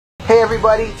Hey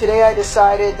everybody, today I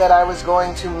decided that I was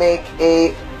going to make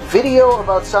a video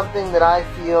about something that I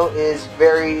feel is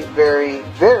very, very,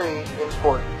 very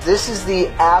important. This is the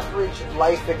average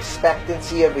life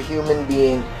expectancy of a human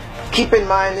being. Keep in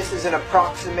mind this is an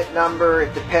approximate number.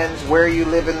 It depends where you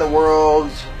live in the world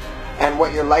and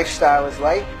what your lifestyle is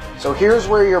like. So here's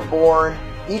where you're born.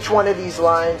 Each one of these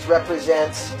lines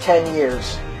represents 10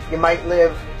 years. You might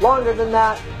live longer than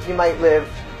that. You might live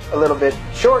a little bit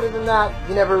shorter than that.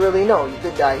 You never really know. You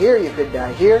could die here, you could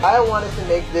die here. I wanted to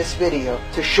make this video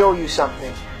to show you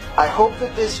something. I hope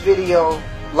that this video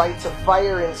lights a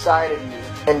fire inside of you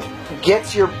and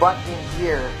gets your butt in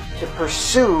gear to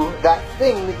pursue that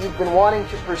thing that you've been wanting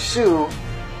to pursue,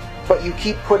 but you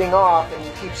keep putting off and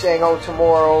you keep saying, oh,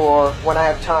 tomorrow, or when I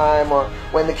have time, or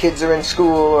when the kids are in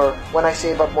school, or when I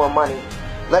save up more money.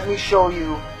 Let me show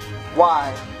you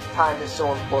why time is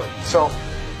so important. So,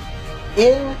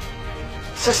 in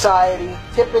society,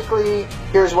 typically,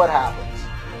 here's what happens.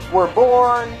 We're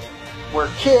born, we're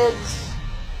kids,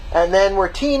 and then we're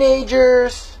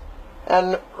teenagers,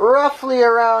 and roughly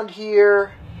around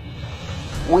here,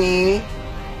 we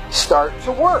start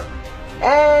to work.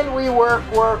 And we work.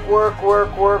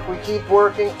 We keep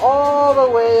working all the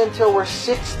way until we're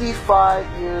 65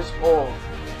 years old.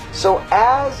 So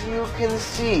as you can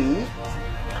see,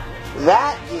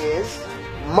 that is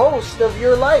most of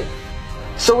your life.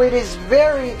 So it is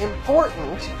very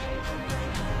important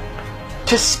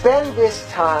to spend this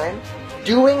time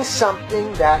doing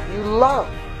something that you love.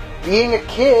 Being a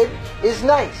kid is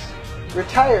nice.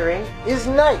 Retiring is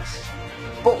nice.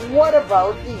 But what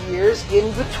about the years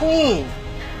in between?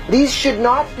 These should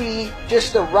not be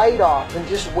just a write-off and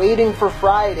just waiting for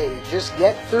Friday. Just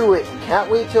get through it and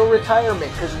can't wait till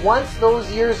retirement. Because once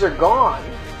those years are gone,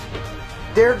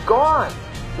 they're gone.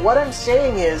 What I'm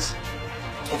saying is,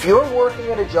 if you're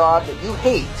working at a job that you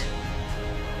hate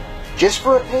just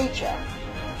for a paycheck,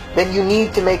 then you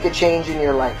need to make a change in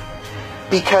your life.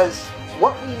 Because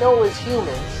what we know as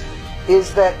humans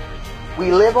is that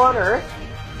we live on Earth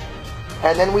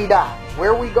and then we die.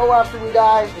 Where we go after we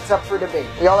die, it's up for debate.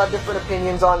 We all have different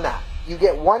opinions on that. You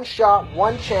get one shot,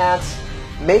 one chance,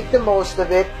 make the most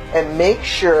of it, and make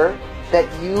sure that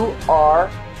you are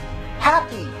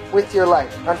happy with your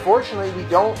life. Unfortunately, we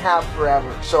don't have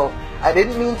forever. So I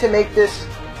didn't mean to make this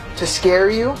to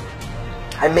scare you.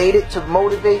 I made it to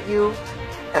motivate you,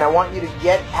 and I want you to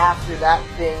get after that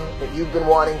thing that you've been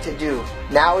wanting to do.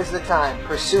 Now is the time.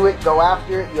 Pursue it, go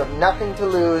after it. You have nothing to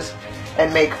lose,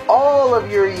 and make all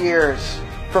of your years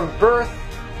from birth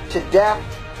to death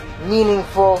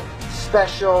meaningful,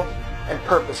 special, and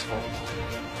purposeful.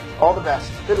 All the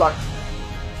best. Good luck.